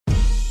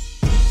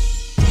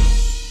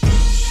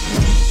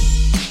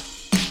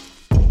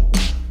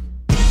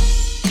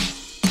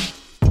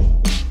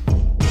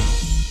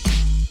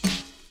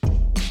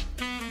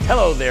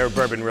Hello there,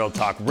 Bourbon Real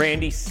Talk.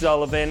 Randy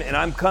Sullivan, and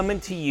I'm coming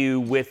to you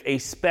with a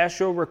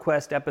special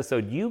request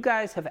episode. You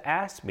guys have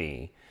asked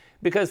me,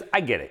 because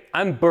I get it,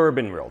 I'm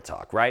Bourbon Real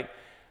Talk, right?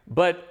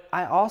 But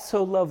I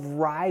also love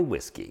rye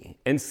whiskey.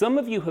 And some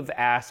of you have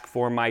asked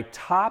for my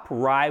top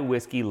rye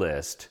whiskey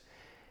list.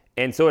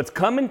 And so it's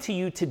coming to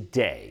you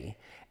today.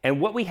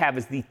 And what we have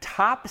is the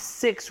top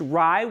 6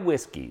 rye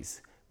whiskeys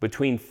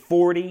between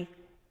 $40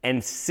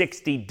 and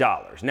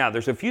 $60. Now,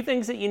 there's a few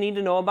things that you need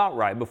to know about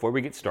rye before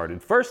we get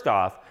started. First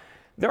off,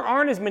 there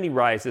aren't as many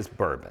ryes as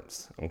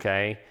bourbons,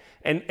 okay?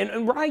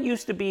 And rye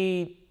used to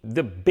be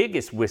the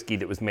biggest whiskey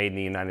that was made in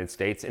the United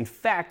States. In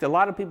fact, a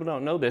lot of people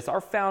don't know this.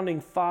 Our founding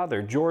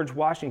father, George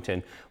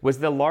Washington, was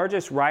the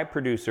largest rye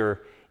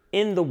producer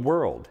in the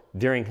world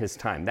during his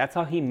time. That's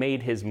how he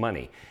made his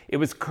money. It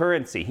was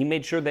currency. He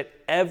made sure that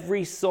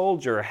every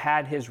soldier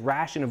had his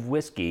ration of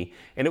whiskey,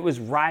 and it was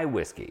rye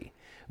whiskey.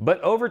 But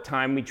over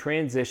time, we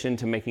transitioned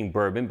to making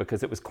bourbon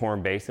because it was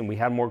corn-based, and we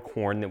had more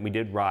corn than we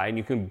did rye. And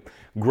you can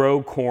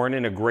grow corn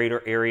in a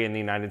greater area in the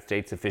United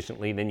States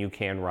efficiently than you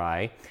can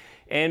rye.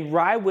 And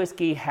rye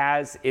whiskey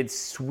has its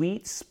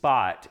sweet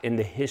spot in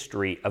the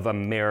history of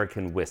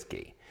American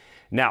whiskey.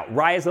 Now,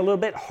 rye is a little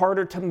bit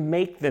harder to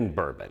make than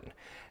bourbon.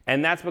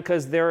 And that's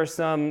because there are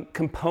some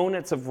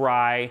components of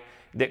rye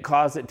that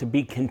cause it to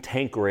be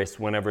cantankerous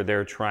whenever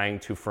they're trying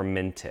to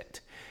ferment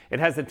it. It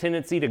has a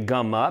tendency to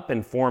gum up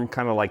and form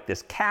kind of like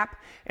this cap,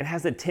 and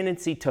has a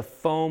tendency to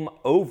foam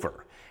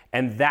over,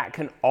 and that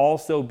can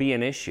also be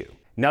an issue.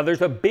 Now,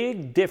 there's a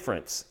big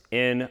difference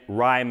in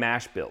rye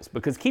mash bills,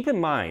 because keep in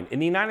mind, in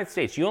the United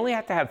States, you only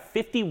have to have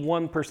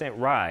 51%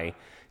 rye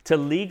to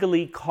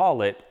legally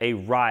call it a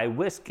rye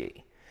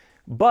whiskey.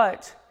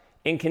 But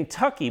in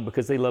Kentucky,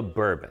 because they love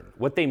bourbon,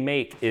 what they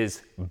make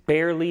is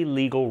barely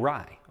legal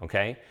rye,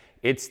 okay?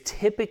 It's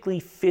typically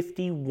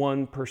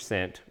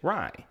 51%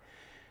 rye.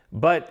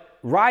 But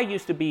rye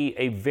used to be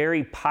a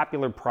very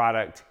popular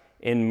product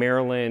in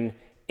Maryland,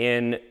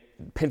 in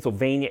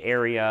Pennsylvania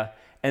area,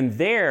 and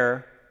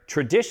there,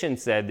 tradition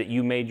said that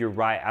you made your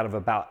rye out of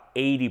about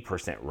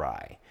 80%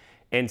 rye.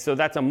 And so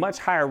that's a much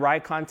higher rye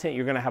content.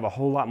 You're gonna have a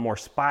whole lot more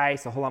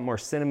spice, a whole lot more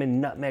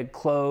cinnamon, nutmeg,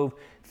 clove,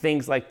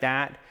 things like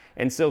that.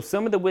 And so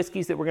some of the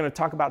whiskeys that we're gonna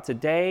talk about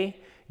today,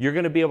 you're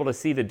gonna be able to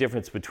see the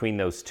difference between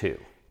those two.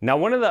 Now,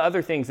 one of the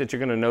other things that you're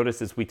gonna notice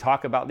as we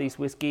talk about these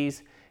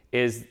whiskeys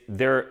is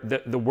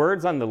the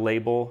words on the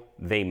label,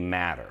 they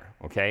matter,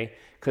 okay?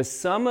 Because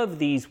some of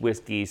these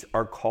whiskeys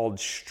are called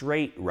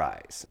straight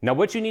ryes. Now,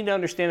 what you need to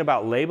understand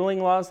about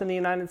labeling laws in the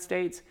United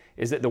States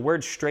is that the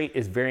word straight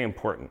is very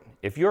important.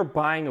 If you're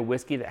buying a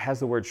whiskey that has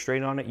the word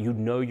straight on it, you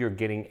know you're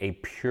getting a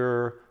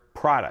pure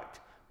product.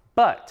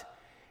 But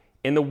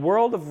in the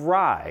world of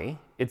rye,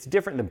 it's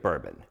different than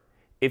bourbon.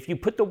 If you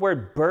put the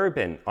word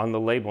bourbon on the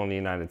label in the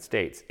United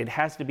States, it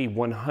has to be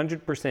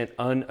 100%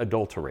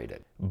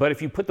 unadulterated. But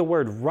if you put the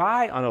word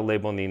rye on a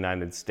label in the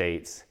United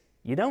States,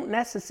 you don't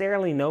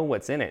necessarily know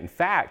what's in it. In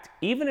fact,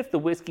 even if the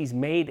whiskey's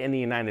made in the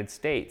United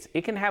States,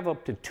 it can have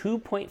up to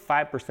 2.5%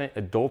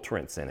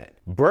 adulterants in it.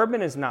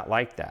 Bourbon is not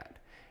like that.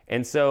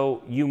 And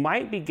so you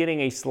might be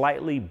getting a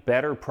slightly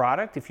better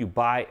product if you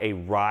buy a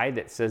rye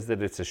that says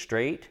that it's a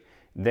straight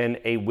than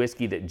a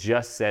whiskey that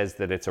just says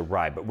that it's a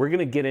rye. But we're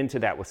gonna get into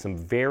that with some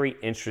very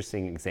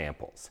interesting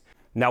examples.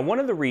 Now, one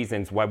of the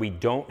reasons why we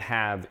don't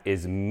have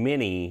as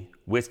many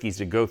whiskeys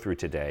to go through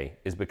today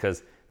is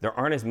because there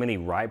aren't as many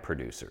rye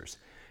producers.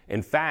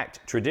 In fact,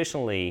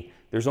 traditionally,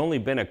 there's only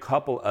been a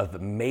couple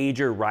of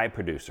major rye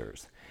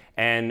producers,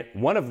 and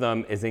one of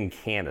them is in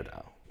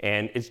Canada.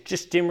 And it's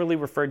just generally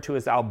referred to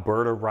as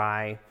Alberta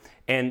rye,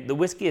 and the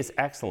whiskey is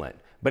excellent.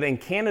 But in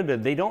Canada,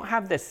 they don't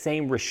have the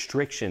same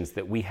restrictions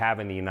that we have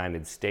in the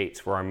United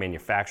States for our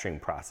manufacturing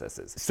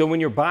processes. So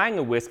when you're buying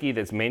a whiskey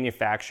that's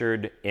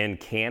manufactured in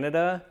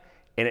Canada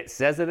and it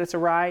says that it's a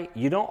rye,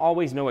 you don't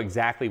always know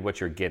exactly what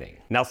you're getting.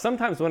 Now,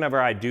 sometimes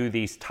whenever I do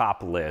these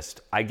top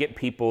lists, I get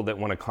people that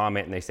want to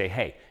comment and they say,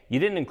 hey, you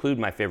didn't include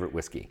my favorite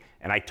whiskey.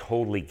 And I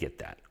totally get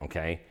that,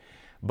 okay?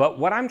 But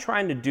what I'm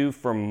trying to do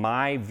for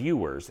my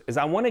viewers is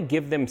I want to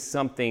give them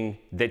something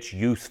that's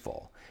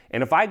useful.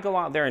 And if I go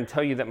out there and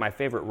tell you that my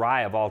favorite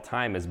rye of all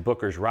time is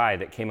Booker's Rye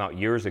that came out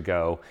years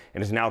ago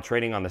and is now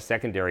trading on the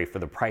secondary for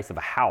the price of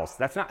a house,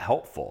 that's not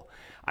helpful.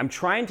 I'm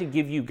trying to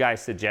give you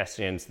guys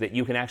suggestions that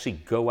you can actually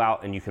go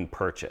out and you can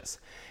purchase.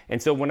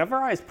 And so whenever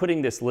I was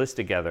putting this list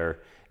together,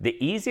 the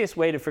easiest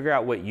way to figure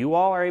out what you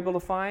all are able to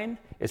find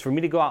is for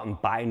me to go out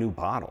and buy new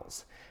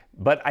bottles.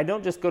 But I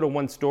don't just go to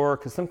one store,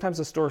 because sometimes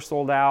the store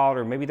sold out,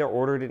 or maybe their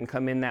order didn't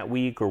come in that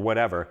week or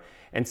whatever.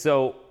 And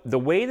so the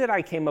way that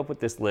I came up with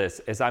this list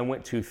is I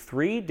went to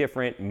 3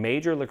 different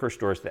major liquor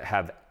stores that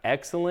have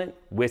excellent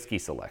whiskey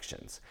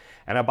selections.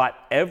 And I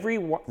bought every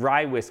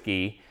rye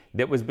whiskey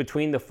that was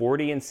between the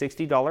 $40 and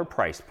 $60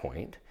 price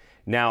point.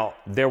 Now,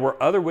 there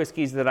were other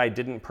whiskeys that I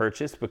didn't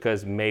purchase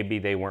because maybe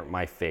they weren't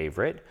my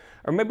favorite,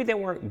 or maybe they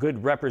weren't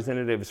good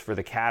representatives for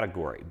the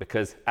category,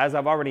 because as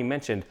I've already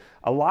mentioned,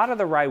 a lot of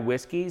the rye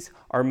whiskeys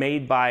are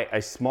made by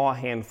a small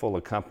handful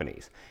of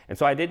companies. And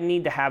so I didn't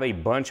need to have a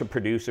bunch of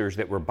producers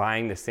that were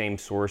buying the same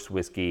source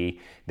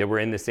whiskey, that were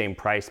in the same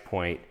price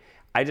point.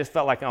 I just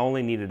felt like I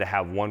only needed to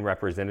have one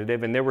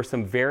representative, and there were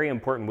some very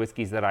important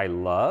whiskeys that I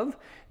love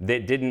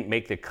that didn't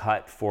make the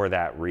cut for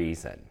that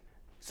reason.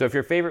 So if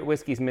your favorite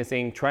whiskey's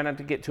missing, try not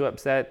to get too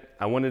upset.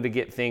 I wanted to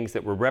get things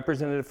that were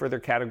representative for their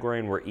category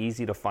and were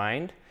easy to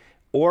find,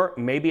 or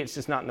maybe it's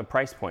just not in the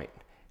price point.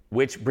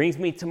 Which brings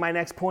me to my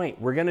next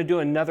point. We're gonna do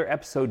another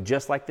episode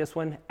just like this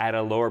one at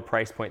a lower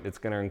price point that's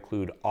gonna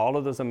include all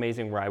of those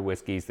amazing rye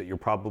whiskeys that you're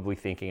probably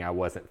thinking I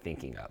wasn't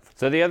thinking of.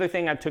 So the other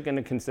thing I took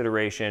into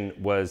consideration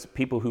was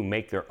people who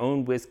make their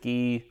own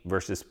whiskey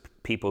versus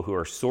people who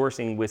are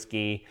sourcing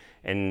whiskey,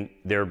 and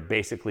they're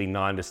basically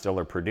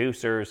non-distiller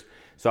producers.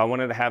 So I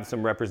wanted to have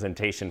some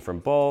representation from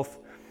both.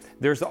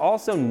 There's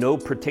also no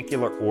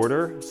particular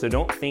order, so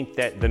don't think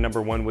that the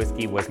number one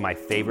whiskey was my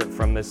favorite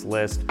from this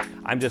list.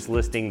 I'm just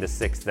listing the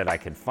 6 that I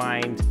could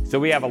find. So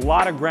we have a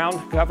lot of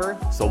ground to cover,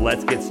 so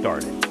let's get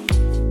started.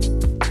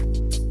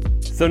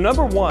 So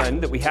number 1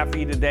 that we have for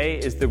you today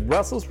is the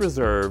Russell's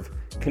Reserve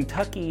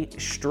Kentucky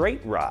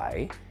Straight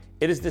Rye.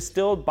 It is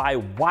distilled by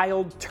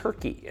Wild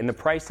Turkey, and the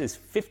price is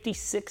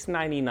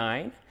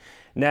 $56.99.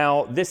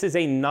 Now, this is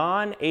a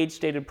non-age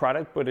stated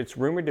product, but it's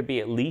rumored to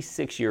be at least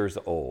 6 years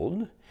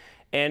old.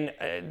 And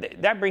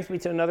that brings me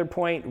to another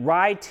point.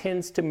 Rye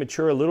tends to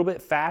mature a little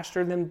bit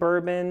faster than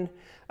bourbon.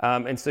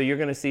 And so you're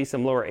gonna see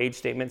some lower age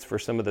statements for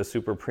some of the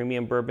super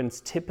premium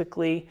bourbons.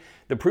 Typically,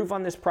 the proof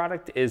on this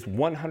product is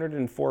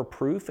 104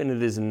 proof, and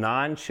it is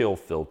non-chill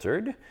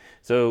filtered.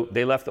 So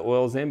they left the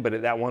oils in, but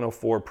at that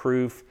 104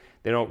 proof,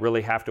 they don't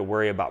really have to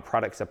worry about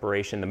product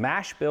separation. The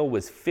mash bill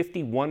was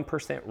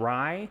 51%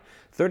 rye,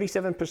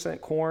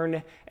 37%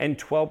 corn, and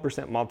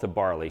 12% malted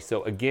barley.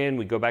 So again,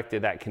 we go back to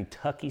that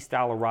Kentucky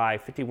style of rye,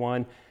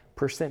 51%,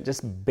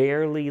 just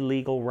barely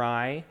legal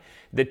rye.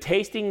 The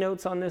tasting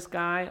notes on this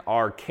guy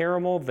are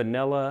caramel,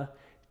 vanilla,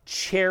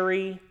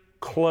 cherry,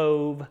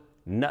 clove,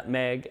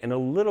 nutmeg, and a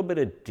little bit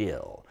of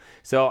dill.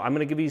 So I'm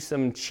gonna give you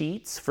some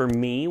cheats for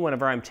me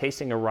whenever I'm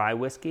tasting a rye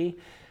whiskey.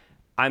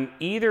 I'm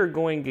either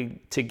going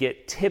to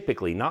get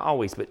typically, not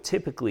always, but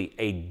typically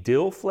a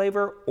dill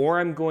flavor, or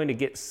I'm going to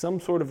get some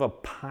sort of a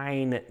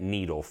pine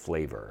needle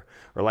flavor,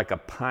 or like a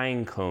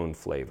pine cone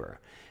flavor.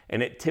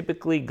 And it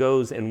typically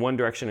goes in one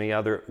direction or the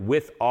other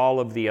with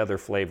all of the other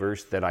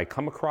flavors that I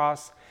come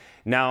across.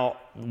 Now,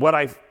 what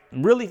I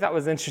really thought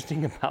was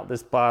interesting about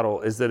this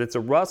bottle is that it's a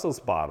Russell's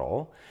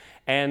bottle,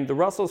 and the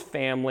Russell's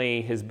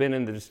family has been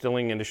in the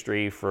distilling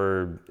industry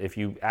for, if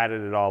you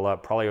added it all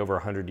up, probably over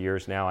 100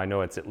 years now. I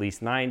know it's at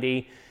least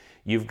 90.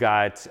 You've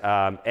got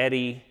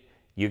Eddie,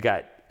 you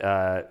got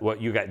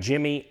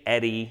Jimmy,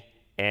 Eddie,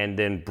 and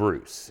then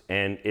Bruce,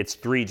 and it's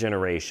 3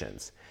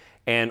 generations.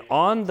 And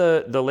on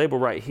the label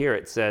right here,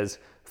 it says,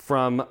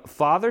 from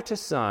father to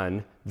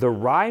son, the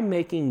rye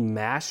making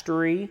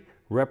mastery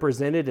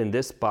represented in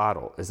this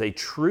bottle is a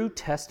true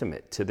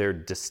testament to their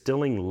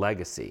distilling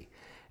legacy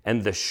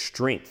and the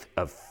strength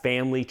of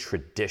family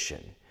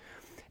tradition.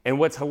 And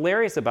what's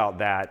hilarious about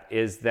that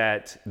is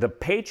that the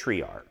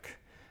patriarch,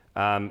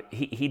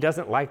 he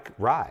doesn't like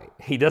rye.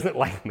 He doesn't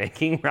like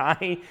making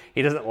rye.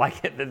 He doesn't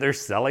like it that they're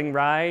selling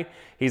rye.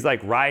 He's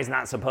like, rye is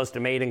not supposed to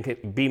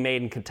be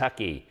made in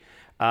Kentucky.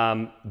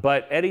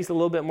 But Eddie's a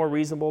little bit more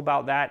reasonable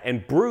about that.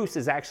 And Bruce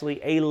is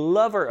actually a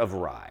lover of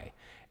rye.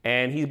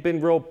 And he's been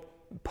real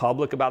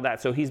public about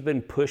that. So he's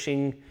been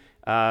pushing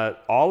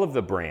all of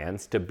the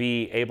brands to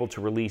be able to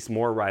release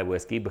more rye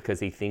whiskey because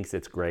he thinks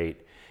it's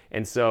great.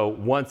 And so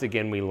once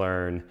again, we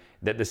learn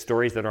that the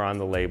stories that are on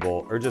the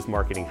label are just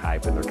marketing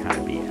hype, and they're kind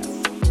of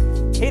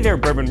BS. Hey there,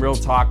 Bourbon Real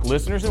Talk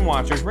listeners and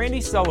watchers.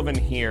 Randy Sullivan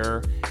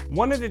here.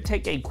 Wanted to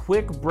take a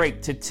quick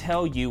break to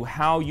tell you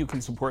how you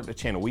can support the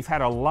channel. We've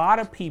had a lot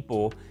of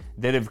people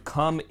that have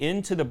come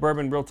into the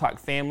Bourbon Real Talk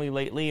family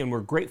lately, and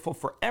we're grateful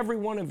for every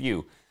one of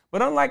you.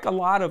 But unlike a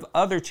lot of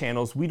other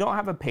channels, we don't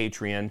have a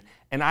Patreon,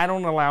 and I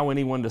don't allow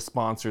anyone to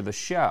sponsor the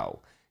show.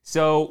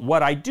 So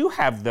what I do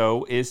have,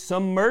 though, is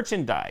some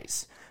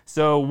merchandise.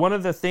 So one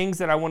of the things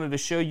that I wanted to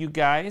show you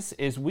guys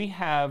is we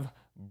have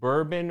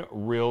Bourbon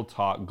Real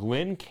Talk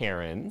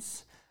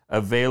Glencairns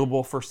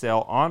available for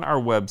sale on our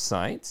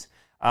website.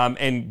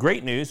 And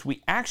great news,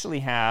 we actually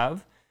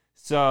have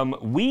some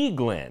Wee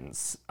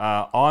Glens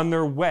on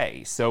their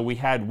way. So we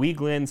had Wee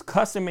Glens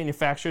custom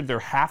manufactured. They're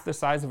half the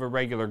size of a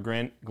regular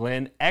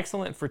Glen,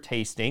 excellent for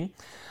tasting.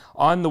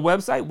 On the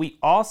website, we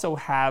also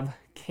have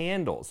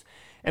candles,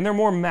 and they're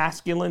more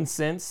masculine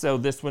scents. So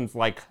this one's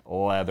like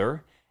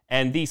leather.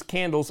 And these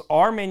candles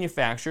are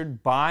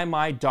manufactured by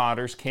my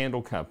daughter's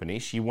candle company.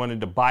 She wanted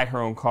to buy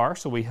her own car,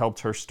 so we helped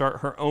her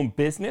start her own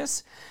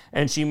business.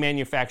 And she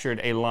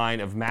manufactured a line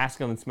of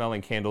masculine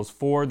smelling candles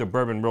for the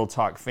Bourbon Real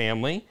Talk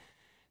family.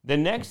 The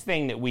next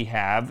thing that we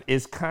have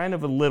is kind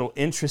of a little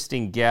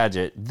interesting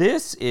gadget.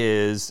 This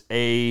is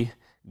a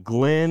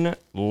Glen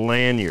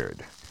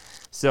lanyard.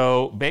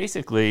 So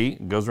basically,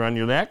 it goes around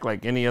your neck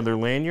like any other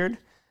lanyard,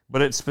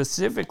 but it's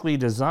specifically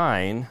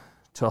designed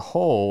to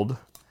hold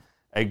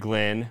a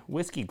Glen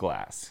whiskey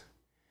glass.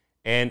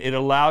 And it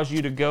allows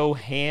you to go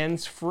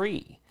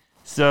hands-free.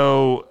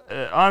 So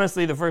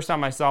honestly, the first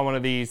time I saw one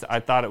of these, I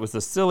thought it was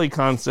a silly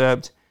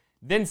concept.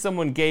 Then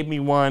someone gave me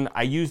one.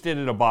 I used it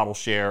at a bottle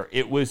share.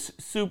 It was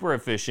super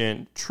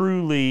efficient,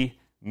 truly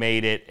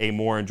made it a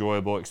more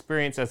enjoyable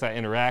experience as I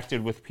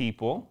interacted with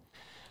people.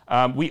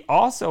 We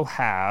also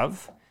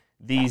have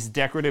these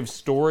decorative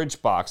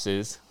storage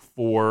boxes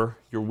for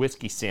your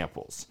whiskey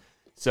samples.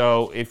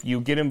 So if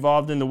you get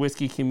involved in the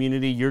whiskey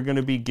community, you're going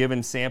to be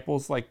given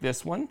samples like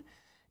this one.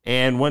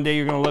 And one day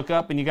you're going to look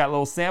up and you got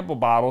little sample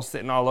bottles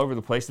sitting all over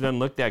the place. It doesn't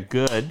look that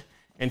good.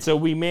 And so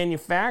we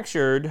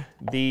manufactured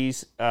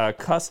these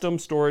custom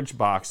storage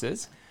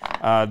boxes.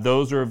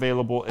 Those are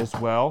available as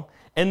well.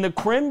 And the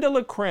creme de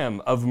la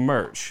creme of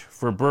merch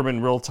for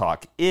Bourbon Real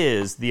Talk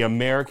is the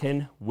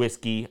American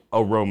Whiskey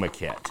Aroma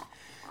Kit.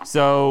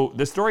 So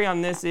the story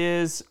on this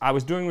is I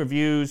was doing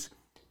reviews.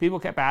 People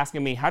kept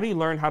asking me, how do you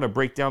learn how to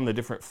break down the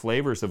different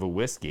flavors of a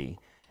whiskey?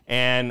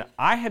 And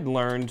I had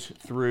learned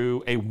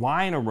through a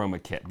wine aroma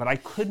kit, but I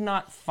could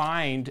not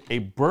find a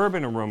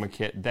bourbon aroma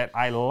kit that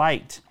I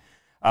liked.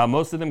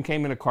 Most of them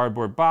came in a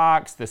cardboard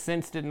box. The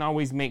scents didn't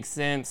always make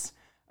sense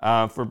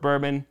for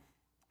bourbon.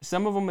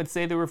 Some of them would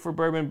say they were for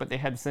bourbon, but they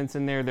had scents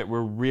in there that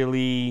were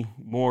really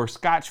more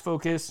Scotch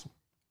focused.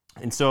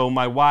 And so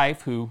my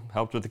wife, who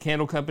helped with the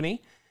candle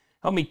company,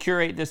 helped me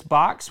curate this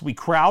box. We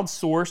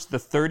crowdsourced the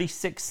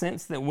 36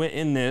 scents that went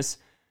in this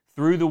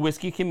through the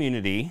whiskey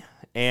community.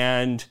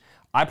 And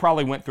I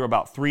probably went through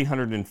about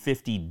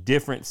 350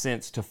 different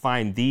scents to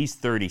find these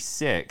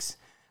 36.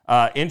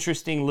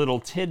 Interesting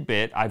little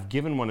tidbit, I've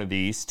given one of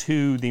these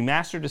to the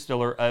master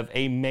distiller of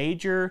a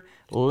major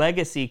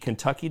legacy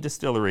Kentucky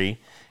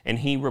distillery, and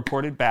he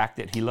reported back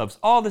that he loves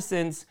all the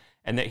scents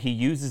and that he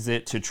uses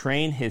it to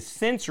train his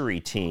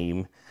sensory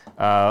team,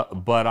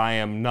 but I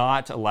am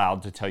not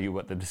allowed to tell you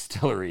what the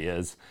distillery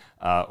is,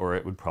 or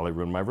it would probably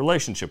ruin my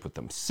relationship with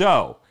them.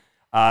 So,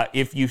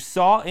 if you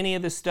saw any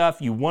of this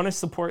stuff, you want to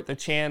support the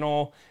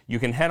channel, you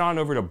can head on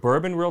over to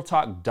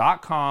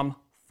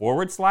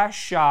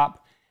bourbonrealtalk.com/shop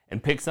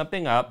and pick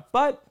something up.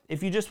 But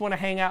if you just want to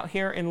hang out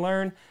here and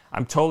learn,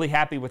 I'm totally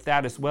happy with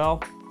that as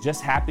well.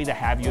 Just happy to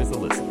have you as a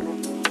listener.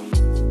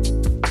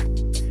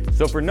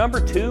 So for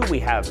number 2, we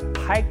have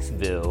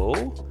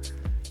Pikesville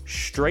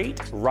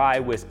Straight Rye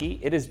Whiskey.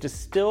 It is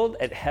distilled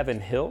at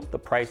Heaven Hill. The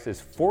price is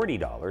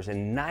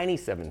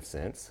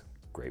 $40.97.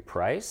 Great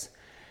price.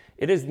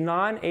 It is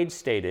non-age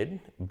stated,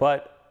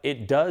 but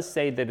it does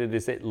say that it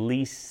is at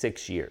least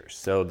 6 years.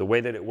 So the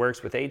way that it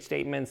works with age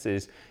statements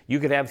is you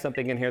could have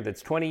something in here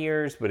that's 20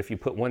 years, but if you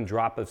put one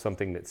drop of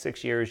something that's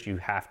 6 years, you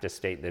have to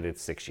state that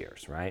it's 6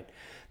 years, right?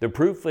 The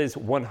proof is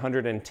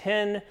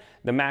 110.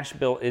 The mash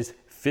bill is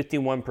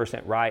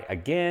 51% rye.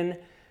 Again,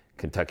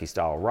 Kentucky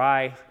style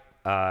rye,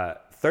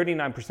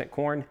 39%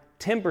 corn,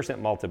 10%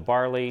 malted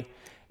barley.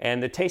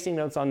 And the tasting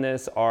notes on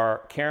this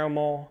are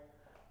caramel,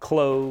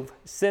 clove,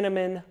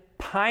 cinnamon,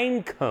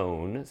 pine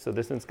cone, so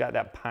this one's got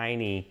that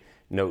piney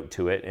note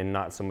to it and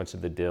not so much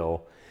of the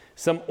dill.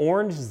 Some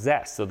orange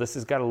zest, so this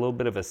has got a little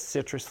bit of a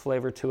citrus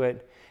flavor to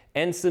it,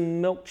 and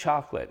some milk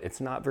chocolate.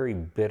 It's not very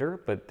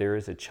bitter, but there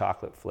is a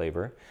chocolate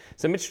flavor.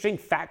 Some interesting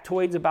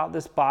factoids about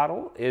this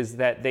bottle is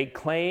that they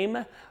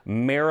claim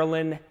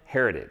Maryland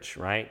heritage,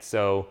 right?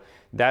 So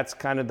that's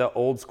kind of the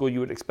old school. You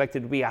would expect it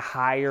to be a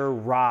higher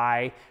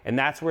rye, and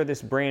that's where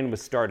this brand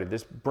was started.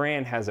 This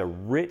brand has a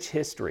rich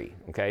history,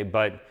 okay,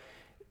 but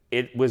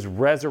it was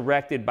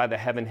resurrected by the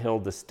Heaven Hill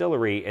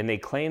Distillery, and they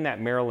claim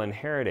that Maryland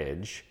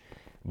heritage,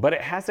 but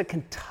it has a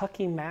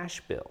Kentucky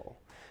mash bill,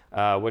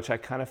 which I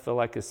kind of feel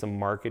like is some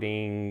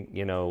marketing,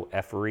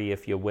 effery,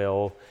 if you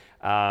will.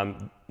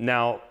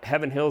 Now,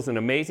 Heaven Hill is an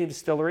amazing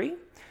distillery.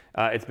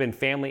 It's been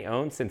family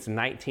owned since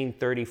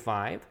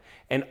 1935,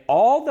 and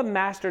all the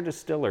master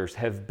distillers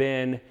have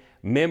been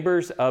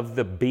members of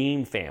the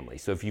Beam family.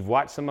 So if you've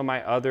watched some of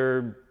my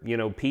other,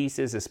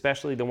 pieces,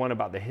 especially the one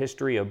about the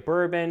history of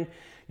bourbon,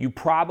 you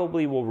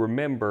probably will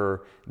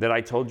remember that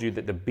I told you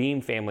that the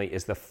Beam family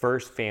is the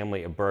first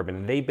family of bourbon,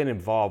 and they've been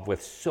involved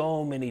with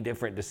so many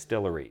different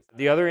distilleries.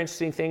 The other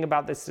interesting thing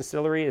about this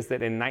distillery is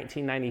that in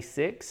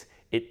 1996,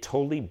 it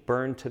totally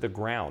burned to the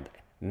ground.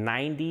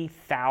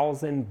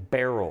 90,000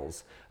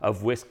 barrels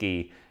of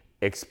whiskey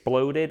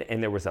exploded,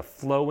 and there was a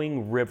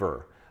flowing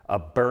river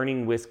of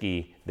burning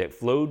whiskey that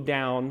flowed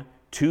down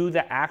to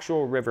the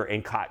actual river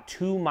and caught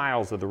 2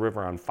 miles of the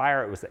river on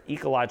fire. It was an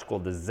ecological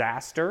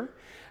disaster,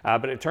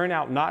 but it turned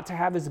out not to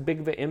have as big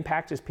of an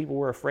impact as people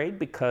were afraid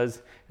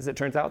because, as it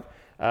turns out,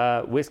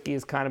 whiskey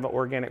is kind of an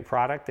organic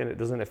product and it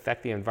doesn't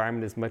affect the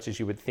environment as much as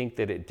you would think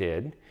that it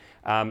did.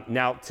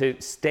 Now, to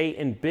stay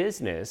in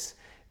business,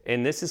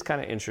 and this is kind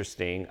of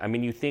interesting, I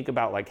mean, you think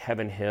about like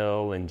Heaven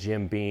Hill and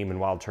Jim Beam and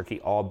Wild Turkey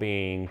all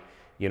being,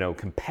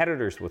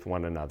 competitors with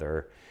one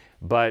another,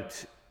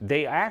 but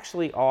they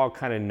actually all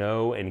kind of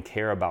know and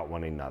care about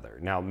one another.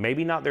 Now,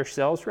 maybe not their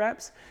sales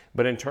reps,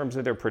 but in terms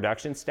of their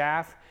production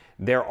staff,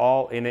 they're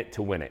all in it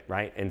to win it,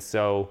 right? And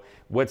so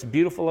what's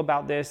beautiful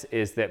about this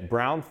is that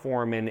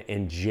Brown-Forman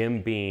and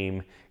Jim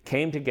Beam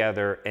came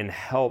together and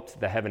helped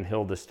the Heaven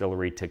Hill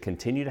Distillery to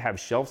continue to have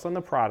shelves on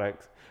the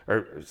product,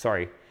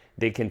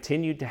 they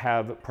continued to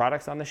have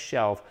products on the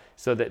shelf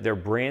so that their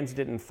brands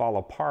didn't fall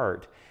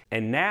apart.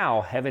 And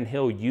now Heaven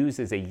Hill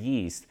uses a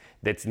yeast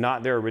that's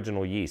not their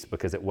original yeast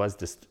because it was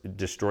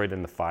destroyed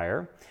in the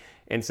fire.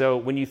 And so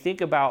when you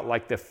think about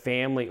like the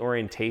family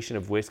orientation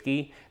of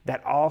whiskey,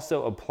 that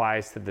also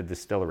applies to the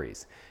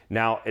distilleries.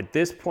 Now, at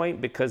this point,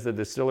 because the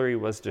distillery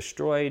was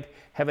destroyed,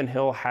 Heaven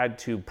Hill had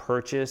to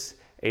purchase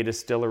a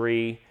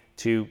distillery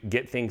to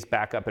get things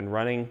back up and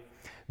running.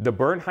 The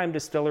Bernheim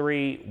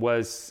Distillery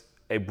was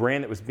a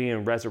brand that was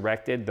being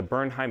resurrected. The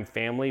Bernheim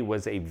family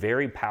was a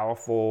very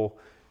powerful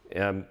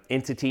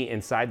entity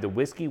inside the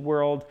whiskey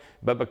world,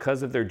 but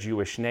because of their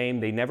Jewish name,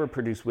 they never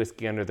produced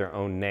whiskey under their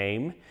own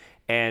name.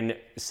 And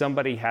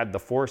somebody had the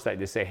foresight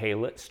to say, hey,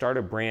 let's start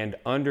a brand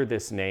under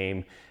this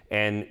name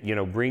and, you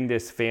know, bring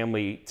this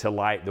family to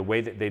light the way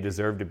that they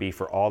deserve to be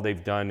for all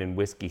they've done in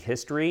whiskey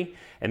history.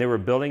 And they were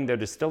building their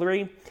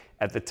distillery.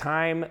 At the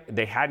time,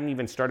 they hadn't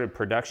even started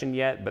production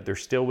yet, but their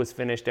still was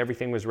finished.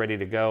 Everything was ready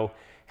to go.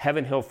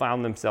 Heaven Hill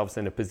found themselves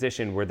in a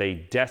position where they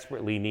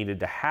desperately needed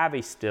to have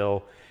a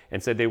still,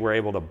 and so they were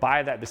able to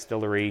buy that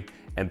distillery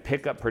and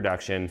pick up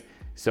production.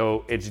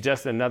 So it's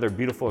just another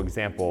beautiful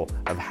example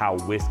of how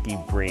whiskey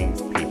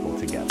brings people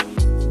together.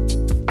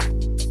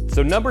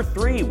 So number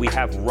 3, we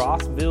have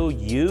Rossville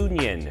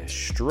Union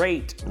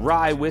Straight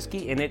Rye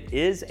Whiskey, and it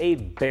is a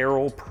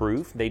barrel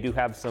proof. They do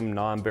have some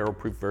non-barrel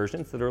proof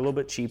versions that are a little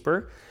bit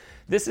cheaper.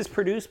 This is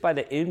produced by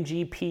the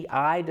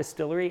MGPI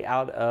distillery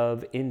out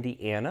of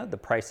Indiana. The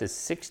price is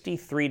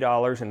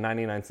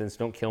 $63.99.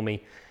 Don't kill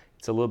me.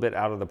 It's a little bit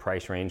out of the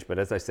price range, but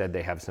as I said,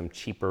 they have some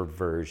cheaper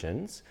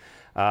versions.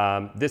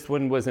 This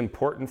one was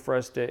important for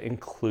us to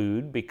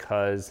include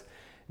because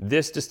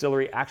this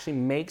distillery actually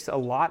makes a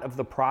lot of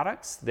the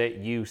products that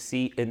you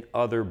see in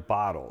other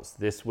bottles.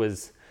 This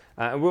was,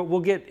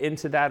 we'll get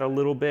into that a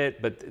little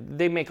bit, but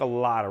they make a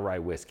lot of rye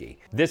whiskey.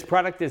 This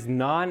product is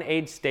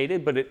non-age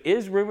stated, but it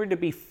is rumored to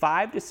be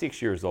 5 to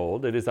 6 years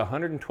old. It is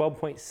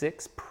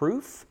 112.6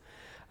 proof.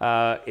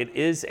 It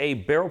is a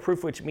barrel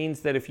proof, which means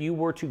that if you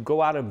were to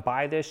go out and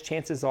buy this,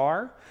 chances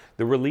are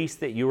the release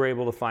that you were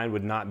able to find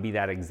would not be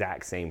that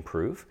exact same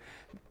proof.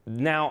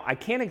 Now, I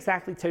can't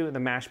exactly tell you what the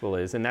mash bill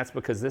is, and that's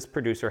because this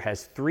producer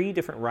has 3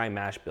 different rye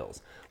mash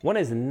bills. One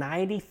is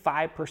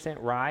 95%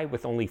 rye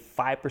with only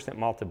 5%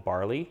 malted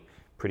barley.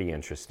 Pretty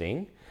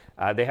interesting.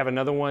 They have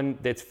another one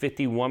that's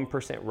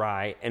 51%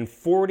 rye and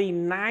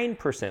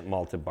 49%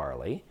 malted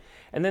barley.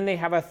 And then they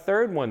have a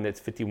third one that's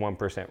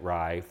 51%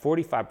 rye,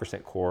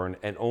 45% corn,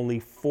 and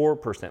only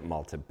 4%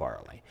 malted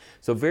barley.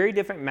 So very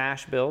different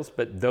mash bills,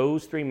 but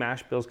those 3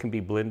 mash bills can be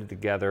blended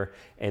together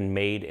and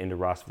made into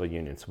Rossville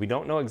Union. So we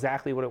don't know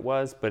exactly what it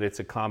was, but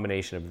it's a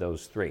combination of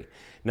those 3.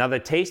 Now the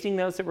tasting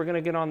notes that we're gonna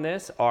get on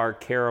this are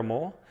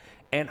caramel,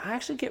 and I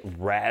actually get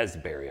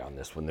raspberry on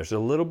this one. There's a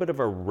little bit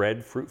of a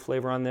red fruit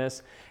flavor on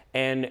this,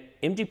 and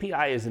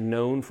MGPI is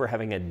known for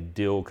having a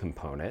dill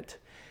component.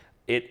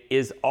 It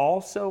is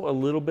also a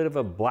little bit of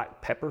a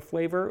black pepper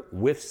flavor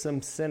with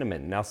some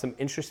cinnamon. Now, some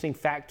interesting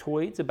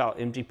factoids about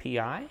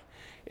MGPI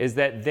is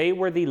that they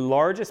were the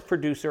largest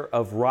producer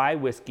of rye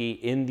whiskey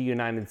in the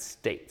United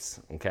States,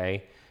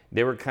 okay?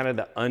 They were kind of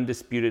the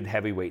undisputed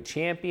heavyweight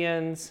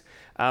champions,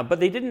 but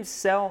they didn't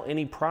sell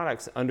any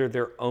products under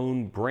their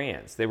own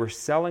brands. They were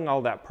selling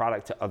all that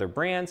product to other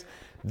brands.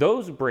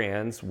 Those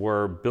brands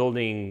were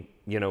building,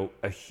 you know,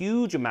 a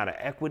huge amount of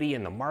equity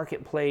in the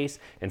marketplace,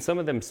 and some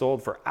of them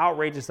sold for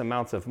outrageous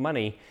amounts of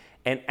money.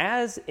 And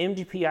as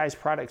MGPI's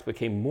products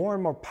became more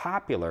and more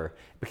popular,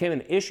 it became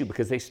an issue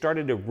because they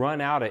started to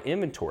run out of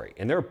inventory,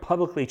 and they're a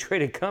publicly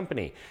traded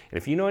company. And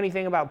if you know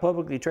anything about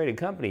publicly traded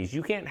companies,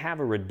 you can't have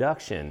a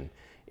reduction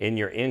in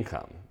your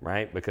income,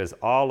 right? Because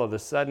all of a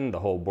sudden, the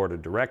whole board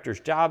of directors'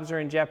 jobs are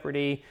in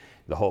jeopardy.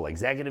 The whole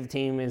executive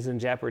team is in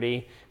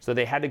jeopardy. So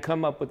they had to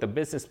come up with a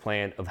business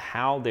plan of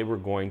how they were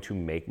going to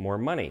make more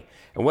money.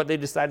 And what they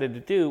decided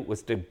to do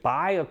was to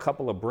buy a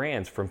couple of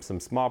brands from some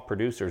small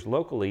producers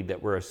locally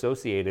that were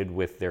associated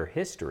with their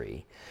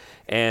history.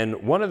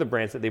 And one of the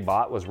brands that they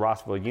bought was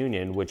Rossville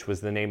Union, which was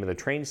the name of the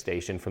train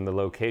station from the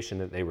location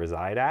that they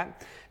reside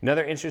at.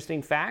 Another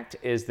interesting fact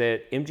is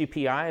that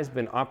MGPI has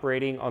been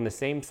operating on the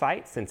same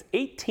site since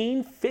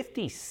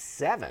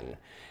 1857.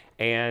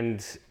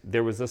 And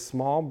there was a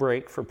small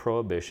break for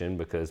Prohibition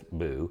because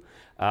boo,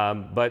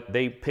 but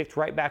they picked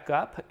right back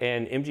up,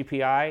 and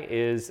MGPI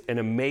is an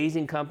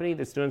amazing company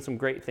that's doing some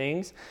great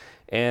things.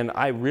 And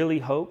I really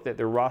hope that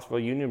their Rossville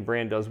Union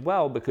brand does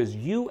well, because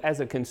you as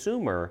a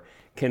consumer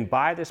can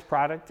buy this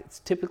product. It's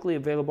typically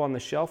available on the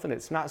shelf and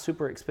it's not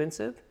super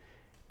expensive.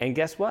 And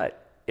guess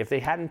what? If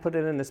they hadn't put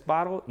it in this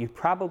bottle, you'd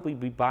probably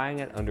be buying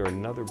it under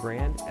another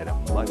brand at a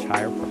much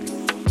higher price.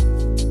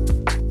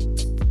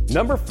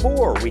 Number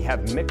 4, we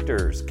have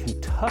Michter's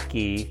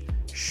Kentucky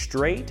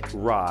straight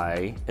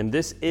rye, and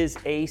this is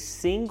a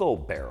single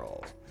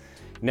barrel.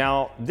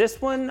 Now,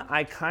 this one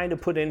I kind of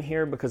put in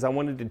here because I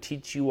wanted to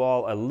teach you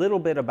all a little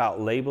bit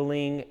about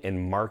labeling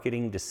and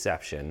marketing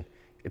deception.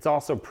 It's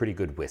also pretty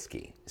good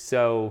whiskey.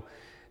 So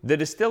the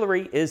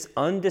distillery is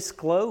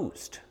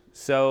undisclosed.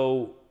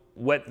 So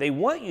what they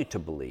want you to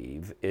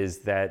believe is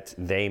that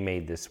they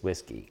made this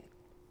whiskey,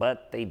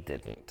 but they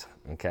didn't,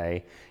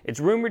 okay? It's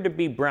rumored to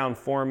be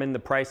Brown-Forman. The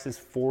price is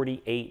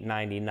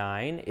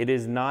 $48.99. It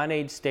is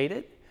non-age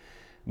stated,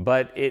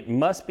 but it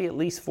must be at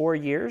least 4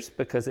 years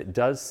because it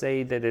does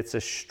say that it's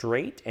a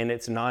straight and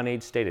it's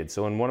non-age stated.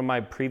 So in one of my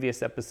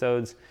previous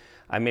episodes,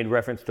 I made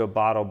reference to a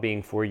bottle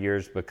being 4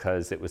 years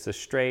because it was a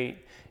straight,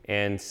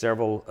 and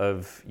several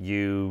of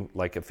you,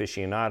 like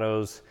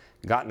aficionados,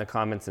 got in the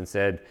comments and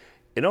said,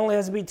 it only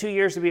has to be 2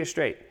 years to be a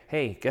straight.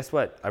 Hey, guess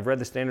what? I've read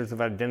the Standards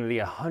of Identity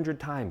 100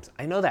 times.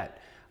 I know that.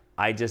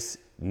 I just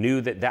knew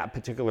that that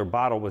particular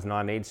bottle was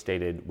non-age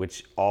stated,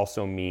 which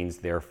also means,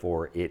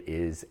 therefore, it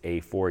is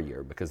a 4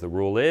 year, because the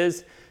rule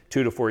is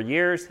 2 to 4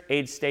 years,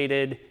 age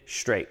stated,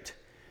 straight.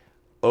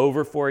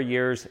 Over 4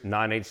 years,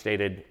 non-age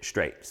stated,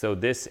 straight. So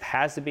this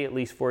has to be at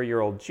least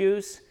 4-year-old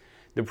juice.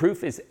 The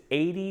proof is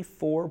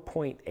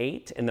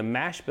 84.8, and the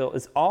mash bill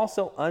is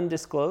also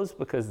undisclosed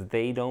because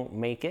they don't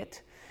make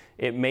it.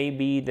 It may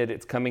be that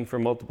it's coming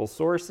from multiple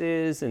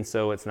sources, and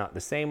so it's not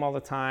the same all the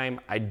time.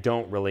 I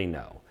don't really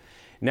know.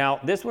 Now,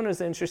 this one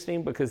is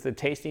interesting because the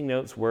tasting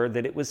notes were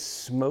that it was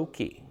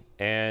smoky,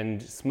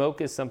 and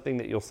smoke is something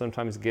that you'll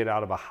sometimes get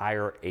out of a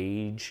higher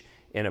age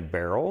in a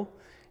barrel,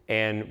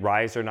 and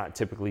ryes are not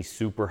typically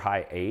super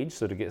high age,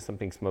 so to get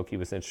something smoky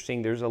was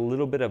interesting. There's a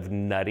little bit of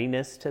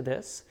nuttiness to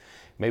this,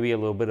 maybe a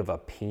little bit of a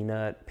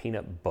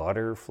peanut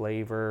butter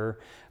flavor.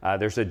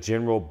 There's a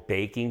general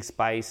baking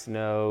spice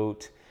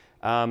note.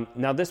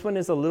 Now this one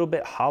is a little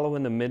bit hollow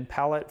in the mid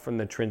palate from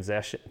the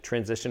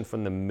transition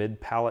from the mid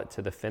palate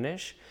to the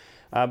finish.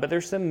 But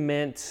there's some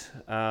mint,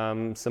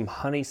 some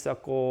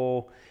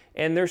honeysuckle,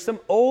 and there's some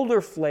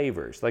older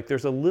flavors. Like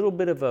there's a little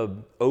bit of a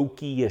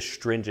oaky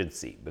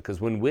astringency,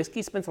 because when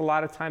whiskey spends a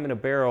lot of time in a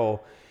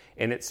barrel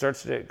and it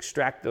starts to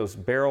extract those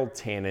barrel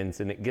tannins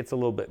and it gets a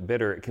little bit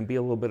bitter, it can be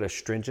a little bit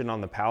astringent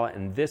on the palate,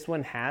 and this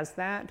one has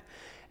that.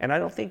 And I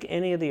don't think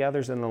any of the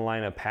others in the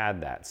lineup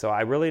had that. So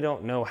I really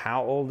don't know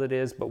how old it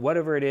is, but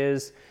whatever it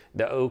is,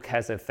 the oak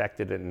has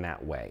affected it in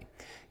that way.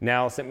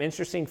 Now, some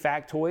interesting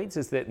factoids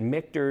is that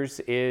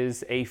Michter's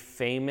is a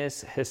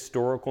famous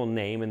historical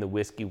name in the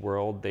whiskey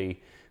world.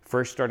 They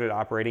first started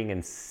operating in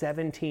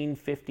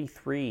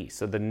 1753,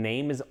 so the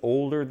name is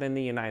older than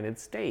the United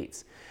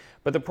States.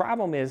 But the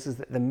problem is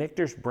that the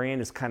Michter's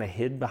brand is kind of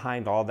hid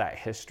behind all that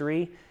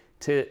history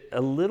to a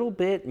little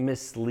bit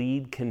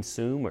mislead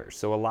consumers.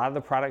 So a lot of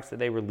the products that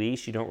they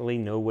release, you don't really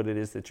know what it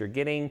is that you're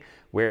getting,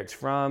 where it's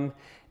from,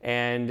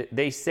 and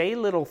they say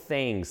little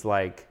things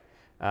like,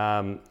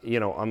 on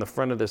the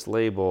front of this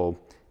label,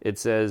 it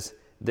says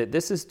that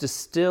this is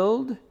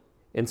distilled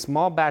in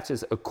small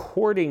batches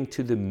according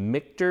to the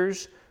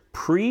Michter's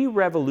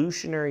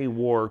pre-Revolutionary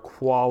War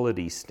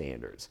quality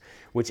standards,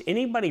 which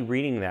anybody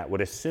reading that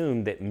would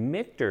assume that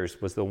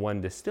Michter's was the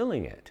one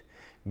distilling it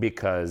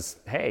because,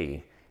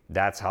 hey,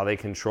 that's how they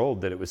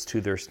controlled that it was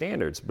to their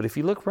standards. But if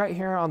you look right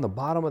here on the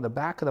bottom of the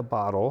back of the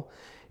bottle,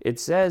 it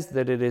says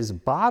that it is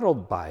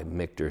bottled by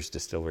Michter's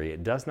Distillery.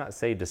 It does not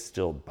say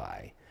distilled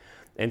by.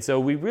 And so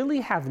we really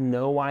have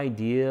no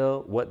idea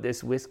what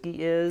this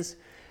whiskey is.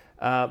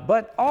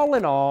 But all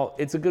in all,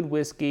 it's a good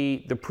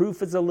whiskey. The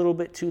proof is a little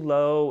bit too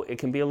low. It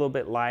can be a little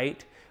bit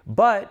light,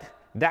 but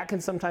that can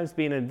sometimes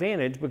be an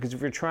advantage, because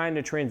if you're trying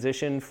to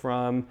transition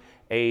from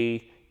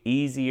a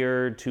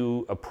easier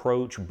to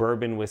approach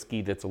bourbon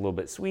whiskey that's a little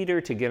bit sweeter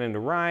to get into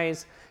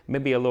ryes,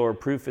 maybe a lower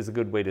proof is a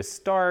good way to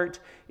start.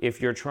 If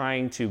you're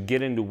trying to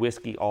get into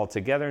whiskey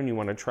altogether and you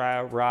want to try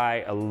a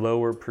rye, a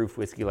lower proof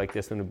whiskey like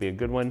this one would be a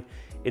good one.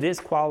 It is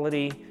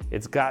quality.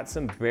 It's got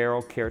some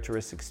barrel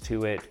characteristics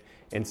to it.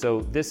 And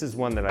so this is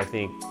one that I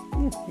think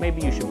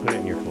maybe you should put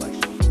it in your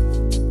collection.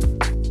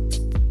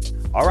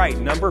 All right,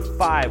 number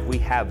 5, we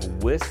have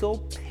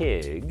Whistle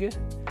Pig.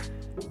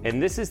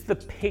 And this is the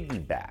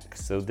piggyback.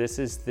 So this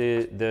is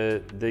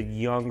the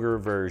younger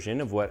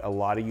version of what a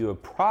lot of you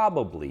have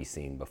probably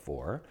seen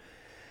before.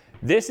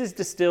 This is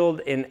distilled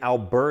in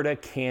Alberta,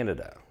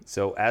 Canada.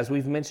 So as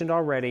we've mentioned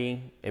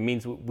already, it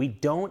means we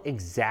don't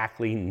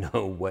exactly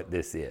know what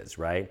this is,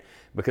 right?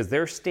 Because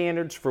their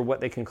standards for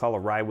what they can call a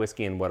rye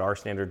whiskey and what our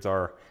standards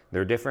are,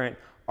 they're different.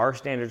 Our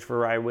standards for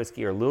rye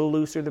whiskey are a little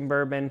looser than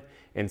bourbon.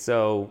 And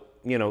so,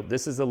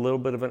 this is a little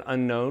bit of an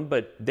unknown,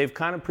 but they've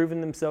kind of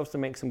proven themselves to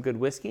make some good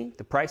whiskey.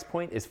 The price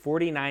point is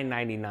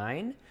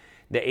 $49.99.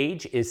 The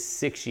age is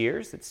 6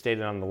 years. It's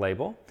stated on the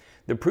label.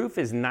 The proof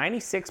is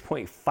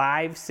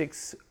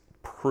 96.56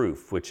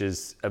 proof, which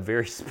is a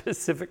very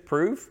specific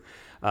proof.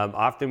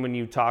 Often when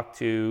you talk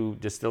to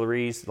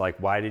distilleries, like,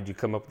 why did you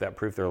come up with that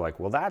proof? They're like,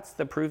 well, that's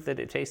the proof that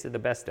it tasted the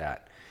best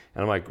at.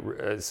 And I'm like,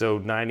 so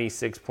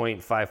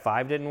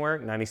 96.55 didn't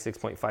work?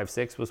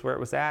 96.56 was where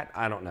it was at?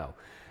 I don't know.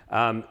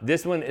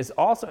 This one is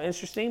also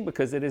interesting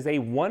because it is a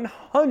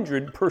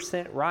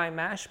 100% rye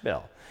mash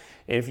bill.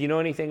 And if you know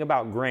anything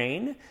about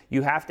grain,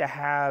 you have to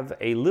have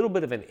a little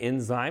bit of an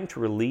enzyme to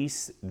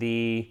release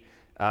the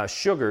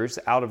sugars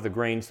out of the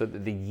grain so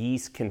that the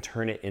yeast can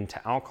turn it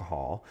into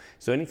alcohol.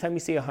 So anytime you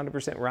see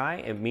 100% rye,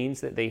 it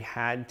means that they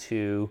had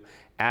to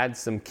add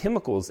some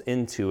chemicals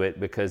into it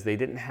because they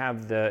didn't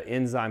have the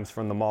enzymes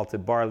from the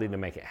malted barley to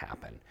make it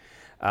happen.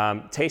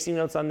 Tasting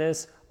notes on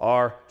this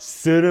are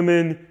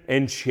cinnamon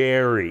and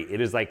cherry.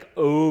 It is like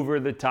over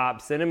the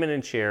top cinnamon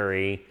and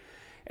cherry.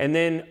 And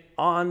then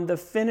on the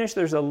finish,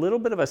 there's a little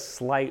bit of a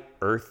slight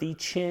earthy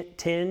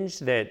tinge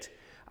that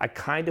I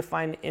kind of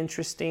find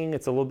interesting.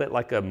 It's a little bit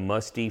like a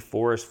musty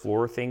forest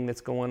floor thing that's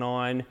going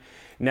on.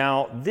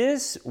 Now,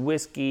 this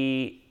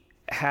whiskey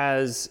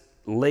has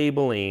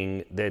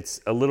labeling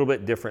that's a little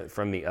bit different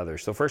from the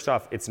others. So first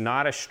off, it's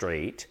not a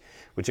straight,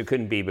 which it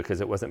couldn't be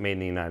because it wasn't made in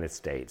the United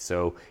States.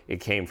 So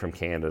it came from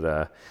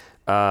Canada.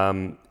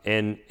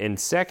 And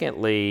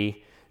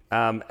secondly,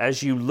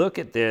 as you look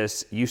at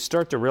this, you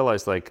start to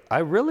realize, like, I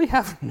really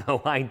have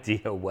no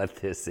idea what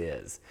this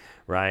is,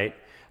 right?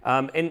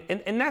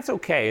 And that's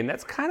okay. And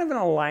that's kind of in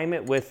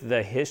alignment with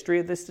the history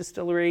of this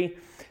distillery.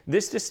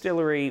 This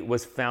distillery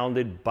was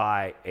founded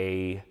by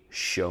a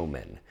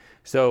showman.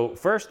 So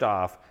first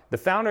off, the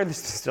founder of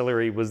this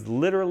distillery was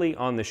literally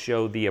on the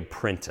show The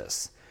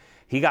Apprentice.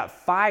 He got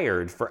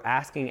fired for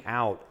asking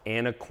out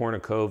Anna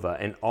Kournikova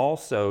and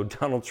also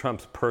Donald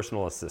Trump's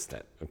personal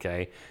assistant,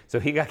 okay? So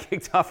he got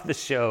kicked off the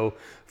show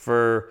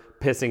for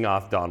pissing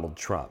off Donald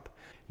Trump.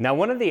 Now,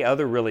 one of the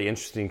other really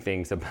interesting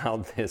things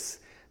about this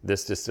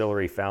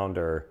distillery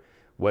founder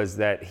was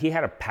that he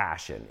had a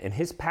passion, and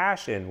his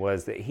passion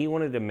was that he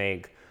wanted to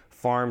make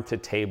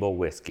farm-to-table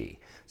whiskey.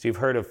 So you've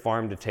heard of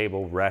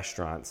farm-to-table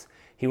restaurants.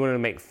 He wanted to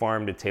make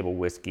farm-to-table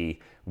whiskey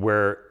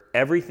where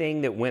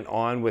everything that went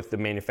on with the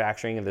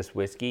manufacturing of this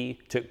whiskey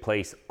took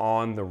place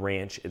on the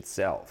ranch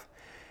itself.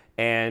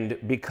 And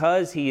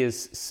because he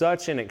is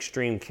such an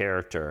extreme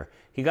character,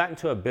 he got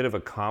into a bit of a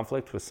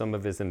conflict with some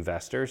of his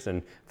investors.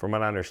 And from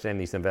what I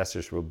understand, these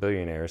investors were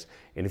billionaires.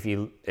 And if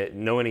you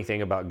know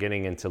anything about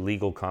getting into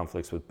legal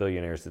conflicts with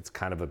billionaires, it's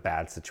kind of a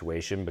bad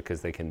situation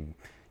because they can,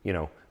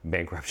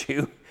 bankrupt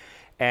you.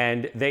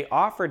 And they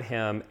offered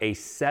him a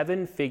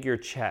 7-figure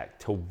check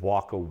to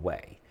walk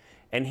away.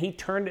 And he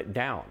turned it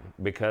down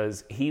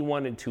because he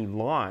wanted to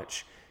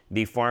launch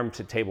the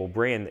farm-to-table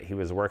brand that he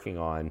was working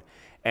on.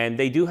 And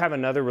they do have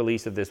another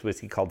release of this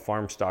whiskey called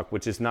Farm Stock,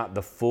 which is not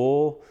the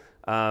full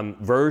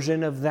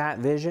version of that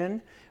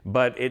vision,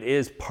 but it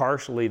is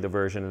partially the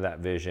version of that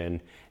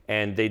vision.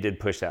 And they did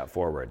push that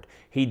forward.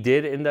 He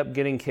did end up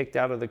getting kicked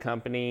out of the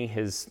company.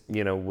 His,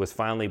 was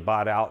finally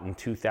bought out in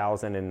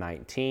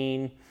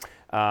 2019.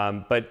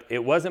 But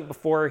it wasn't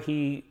before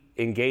he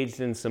engaged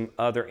in some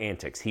other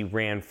antics. He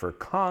ran for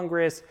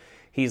Congress.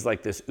 He's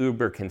like this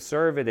uber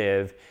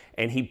conservative,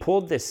 and he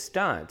pulled this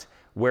stunt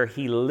where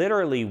he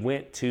literally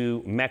went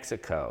to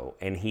Mexico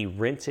and he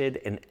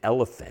rented an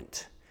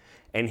elephant,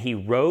 and he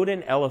rode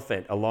an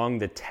elephant along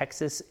the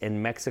Texas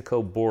and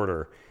Mexico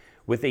border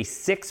with a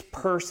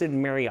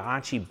 6-person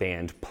mariachi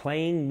band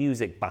playing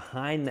music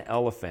behind the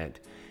elephant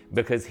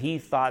because he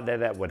thought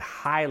that would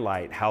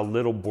highlight how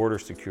little border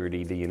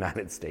security the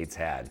United States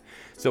had.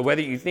 So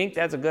whether you think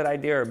that's a good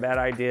idea or a bad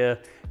idea,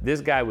 this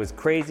guy was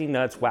crazy,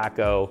 nuts,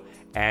 wacko,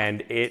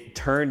 and it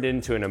turned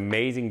into an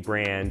amazing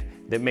brand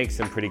that makes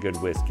some pretty good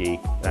whiskey,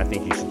 and I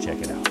think you should check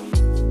it out.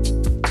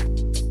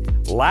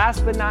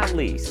 Last but not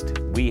least,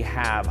 we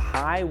have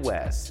High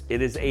West.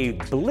 It is a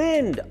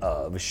blend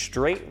of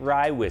straight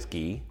rye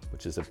whiskey,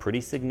 which is a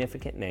pretty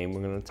significant name.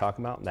 We're gonna talk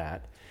about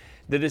that.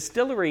 The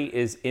distillery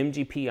is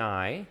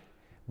MGPI,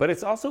 but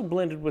it's also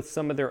blended with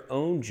some of their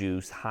own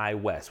juice, High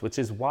West, which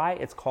is why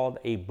it's called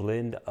a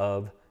blend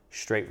of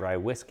straight rye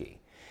whiskey.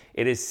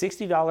 It is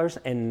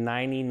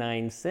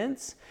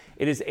 $60.99.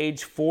 It is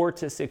aged 4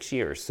 to 6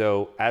 years.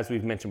 So as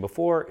we've mentioned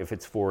before, if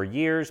it's 4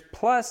 years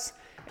plus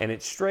and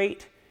it's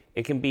straight,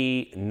 it can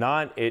be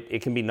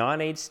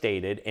non-age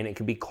stated and it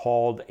can be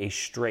called a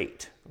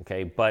straight,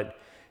 okay? But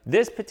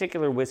this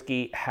particular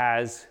whiskey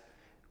has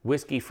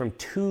whiskey from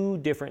 2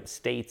 different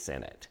states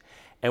in it.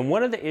 And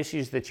one of the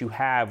issues that you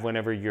have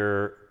whenever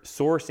you're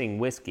sourcing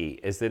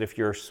whiskey is that if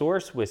your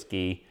source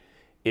whiskey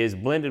is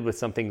blended with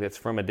something that's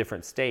from a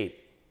different state,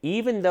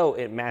 even though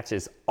it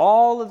matches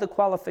all of the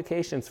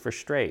qualifications for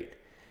straight,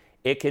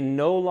 it can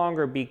no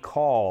longer be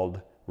called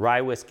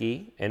rye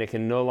whiskey and it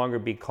can no longer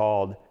be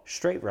called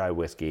straight rye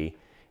whiskey.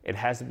 It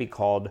has to be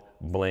called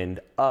blend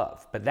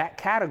of. But that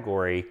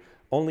category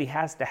only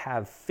has to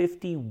have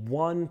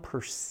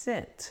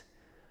 51%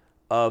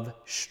 of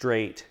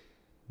straight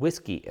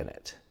whiskey in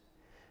it.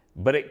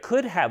 But it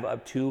could have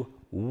up to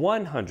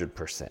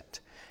 100%.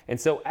 And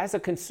so as a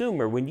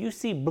consumer, when you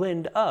see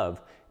blend of,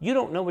 you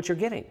don't know what you're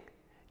getting.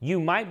 You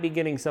might be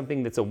getting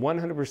something that's a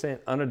 100%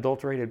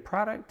 unadulterated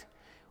product,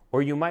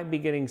 or you might be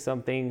getting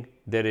something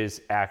that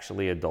is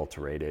actually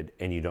adulterated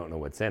and you don't know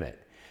what's in it.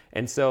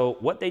 And so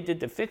what they did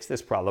to fix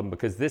this problem,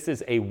 because this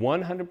is a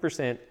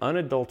 100%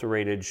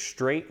 unadulterated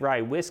straight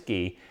rye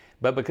whiskey,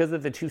 But because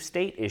of the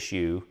two-state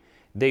issue,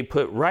 they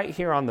put right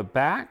here on the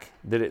back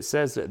that it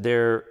says that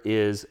there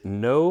is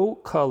no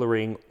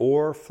coloring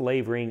or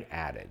flavoring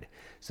added.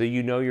 So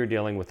you know you're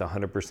dealing with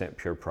 100%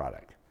 pure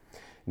product.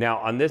 Now,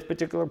 on this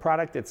particular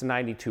product, it's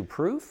 92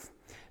 proof.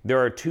 There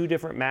are two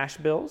different mash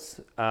bills.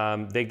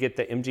 They get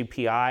the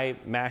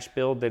MGPI mash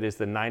bill that is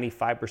the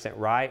 95%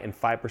 rye and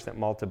 5%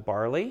 malted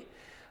barley.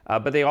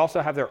 But they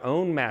also have their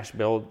own mash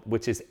bill,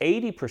 which is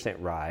 80%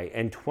 rye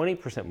and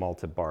 20%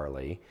 malted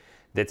barley,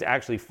 that's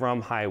actually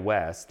from High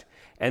West.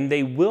 And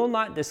they will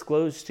not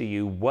disclose to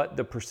you what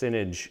the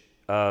percentage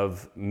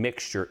of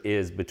mixture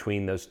is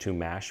between those two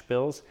mash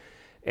bills.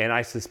 And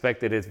I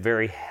suspect that it's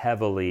very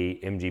heavily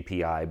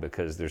MGPI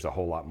because there's a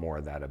whole lot more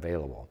of that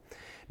available.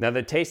 Now,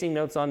 the tasting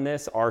notes on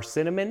this are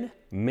cinnamon,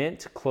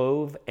 mint,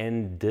 clove,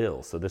 and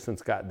dill. So this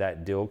one's got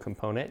that dill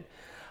component.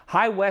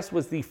 High West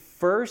was the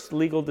first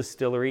legal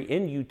distillery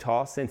in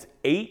Utah since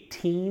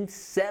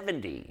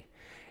 1870.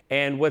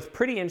 And what's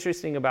pretty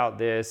interesting about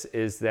this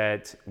is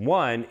that,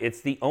 one,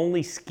 it's the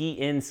only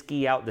ski-in,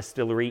 ski-out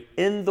distillery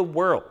in the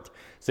world.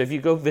 So if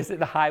you go visit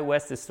the High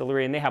West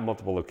distillery, and they have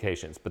multiple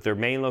locations, but their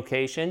main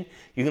location,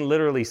 you can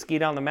literally ski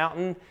down the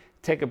mountain,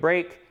 take a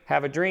break,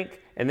 have a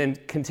drink, and then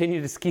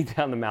continue to ski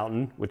down the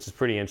mountain, which is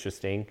pretty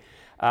interesting.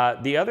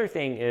 The other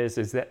thing is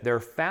that their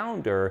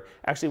founder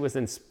actually was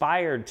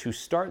inspired to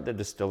start the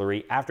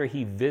distillery after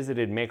he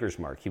visited Maker's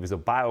Mark. He was a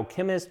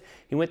biochemist.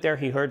 He went there,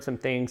 he heard some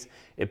things.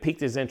 It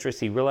piqued his interest.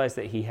 He realized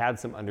that he had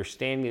some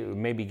understanding that would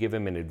maybe give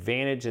him an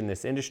advantage in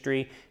this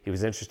industry. He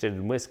was interested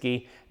in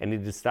whiskey, and he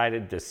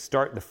decided to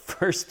start the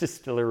first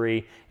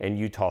distillery in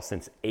Utah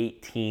since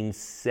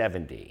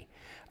 1870.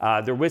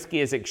 Their whiskey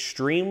is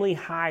extremely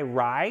high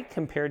rye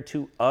compared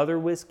to other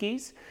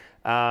whiskeys.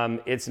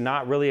 It's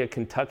not really a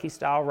Kentucky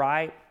style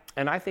rye,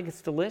 and I think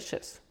it's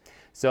delicious.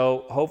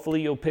 So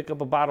hopefully you'll pick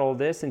up a bottle of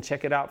this and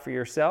check it out for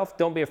yourself.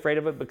 Don't be afraid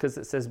of it because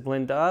it says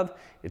blend of.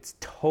 It's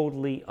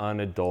totally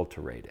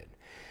unadulterated.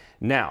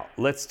 Now,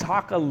 let's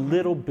talk a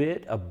little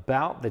bit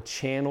about the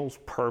channel's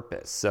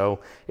purpose. So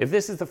if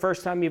this is the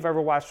first time you've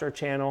ever watched our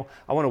channel,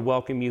 I want to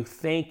welcome you.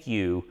 Thank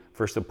you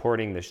for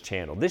supporting this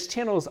channel. This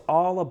channel is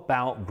all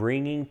about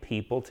bringing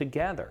people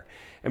together.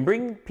 And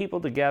bringing people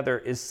together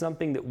is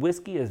something that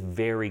whiskey is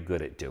very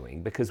good at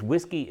doing because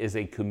whiskey is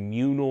a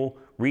communal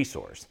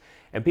resource.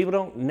 And people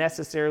don't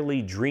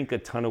necessarily drink a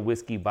ton of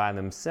whiskey by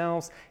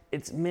themselves.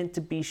 It's meant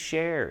to be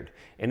shared,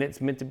 and it's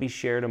meant to be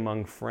shared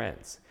among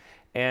friends.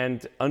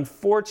 And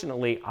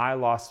unfortunately, I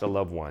lost a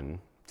loved one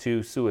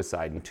to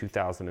suicide in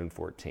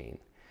 2014.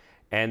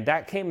 And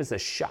that came as a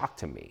shock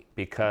to me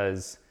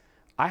because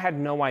I had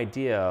no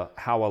idea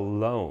how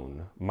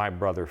alone my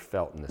brother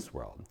felt in this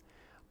world.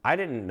 I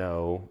didn't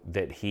know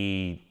that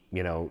he,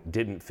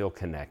 didn't feel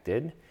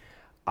connected.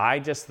 I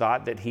just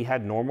thought that he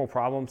had normal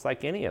problems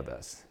like any of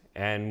us.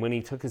 And when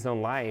he took his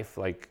own life,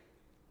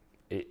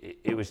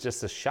 it was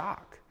just a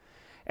shock.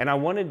 And I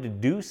wanted to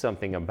do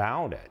something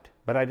about it,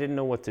 but I didn't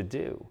know what to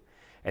do.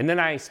 And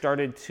then I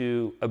started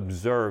to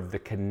observe the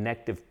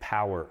connective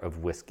power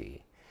of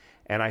whiskey.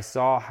 And I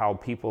saw how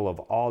people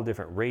of all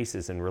different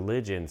races and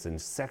religions and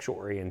sexual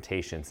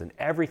orientations and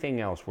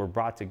everything else were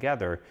brought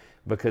together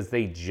because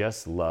they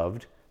just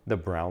loved the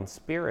brown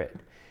spirit.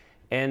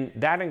 And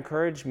that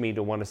encouraged me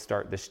to want to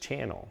start this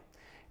channel.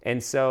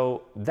 And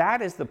so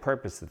that is the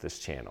purpose of this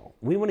channel.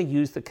 We want to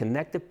use the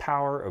connective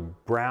power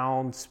of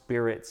brown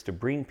spirits to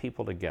bring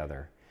people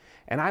together.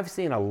 And I've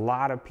seen a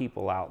lot of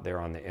people out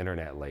there on the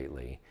internet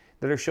lately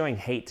that are showing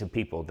hate to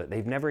people that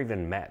they've never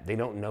even met, they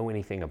don't know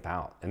anything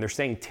about, and they're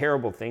saying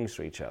terrible things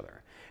to each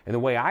other. And the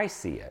way I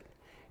see it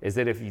is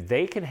that if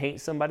they can hate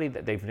somebody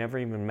that they've never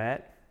even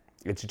met,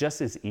 it's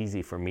just as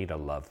easy for me to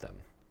love them.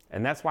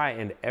 And that's why I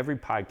end every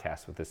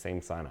podcast with the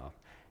same sign off,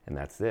 and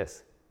that's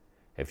this.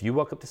 If you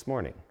woke up this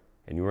morning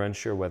and you were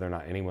unsure whether or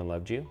not anyone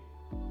loved you,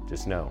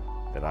 just know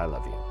that I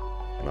love you.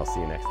 And I'll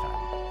see you next time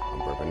on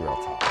Bourbon Real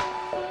Talk.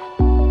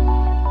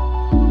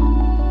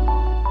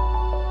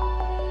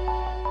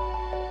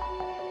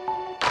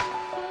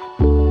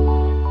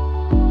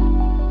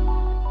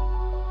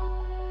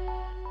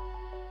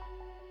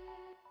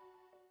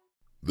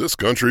 This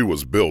country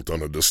was built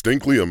on a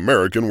distinctly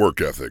American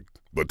work ethic,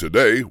 but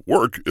today,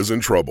 work is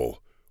in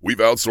trouble. We've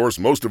outsourced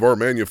most of our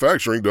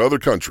manufacturing to other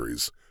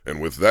countries,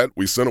 and with that,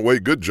 we sent away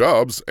good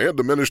jobs and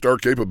diminished our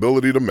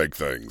capability to make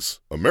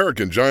things.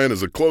 American Giant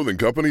is a clothing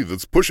company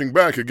that's pushing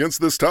back against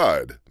this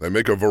tide. They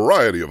make a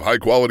variety of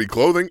high-quality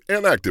clothing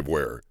and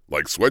activewear,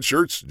 like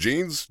sweatshirts,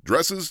 jeans,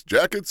 dresses,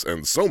 jackets,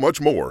 and so much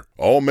more.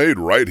 All made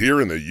right here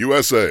in the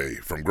USA,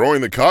 from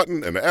growing the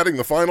cotton and adding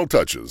the final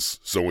touches.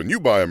 So when you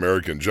buy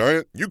American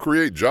Giant, you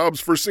create jobs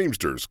for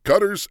seamsters,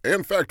 cutters,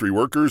 and factory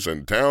workers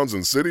in towns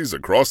and cities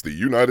across the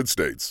United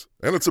States.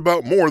 And it's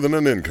about more than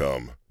an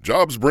income.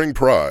 Jobs bring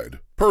pride,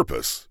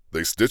 purpose.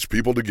 They stitch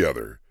people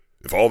together.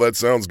 If all that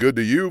sounds good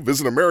to you,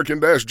 visit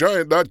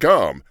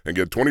American-Giant.com and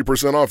get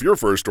 20% off your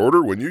first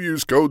order when you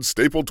use code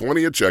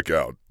STAPLE20 at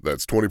checkout.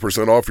 That's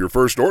 20% off your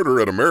first order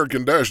at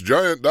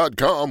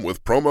American-Giant.com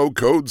with promo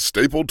code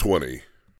STAPLE20.